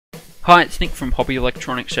Hi, it's Nick from Hobby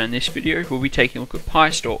Electronics, and in this video we'll be taking a look at Pi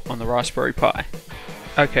Store on the Raspberry Pi.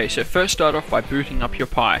 Okay, so first start off by booting up your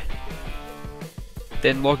Pi.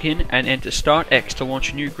 Then log in and enter Start X to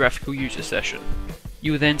launch a new graphical user session.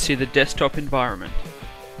 You will then see the desktop environment.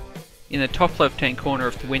 In the top left hand corner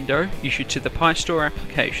of the window, you should see the Pi Store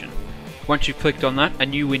application. Once you've clicked on that, a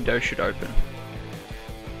new window should open.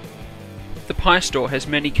 The Pi Store has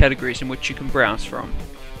many categories in which you can browse from.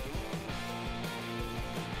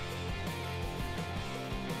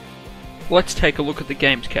 Let's take a look at the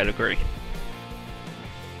games category.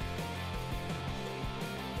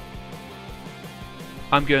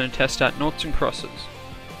 I'm going to test out Noughts and Crosses.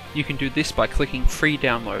 You can do this by clicking Free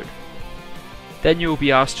Download. Then you will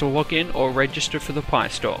be asked to log in or register for the Pi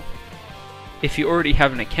Store. If you already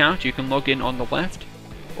have an account, you can log in on the left,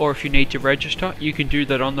 or if you need to register, you can do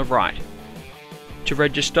that on the right. To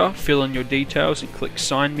register, fill in your details and click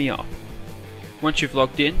Sign Me Up. Once you've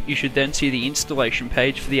logged in, you should then see the installation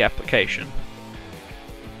page for the application.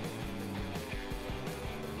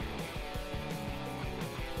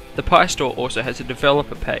 The Pi Store also has a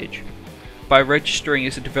developer page. By registering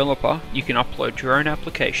as a developer, you can upload your own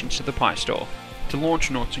applications to the Pi Store. To launch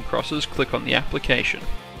Noughts and Crosses, click on the application.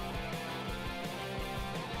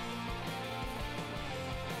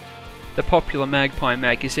 The popular Magpie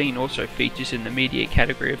magazine also features in the media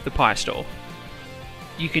category of the Pi Store.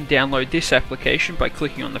 You can download this application by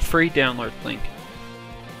clicking on the free download link.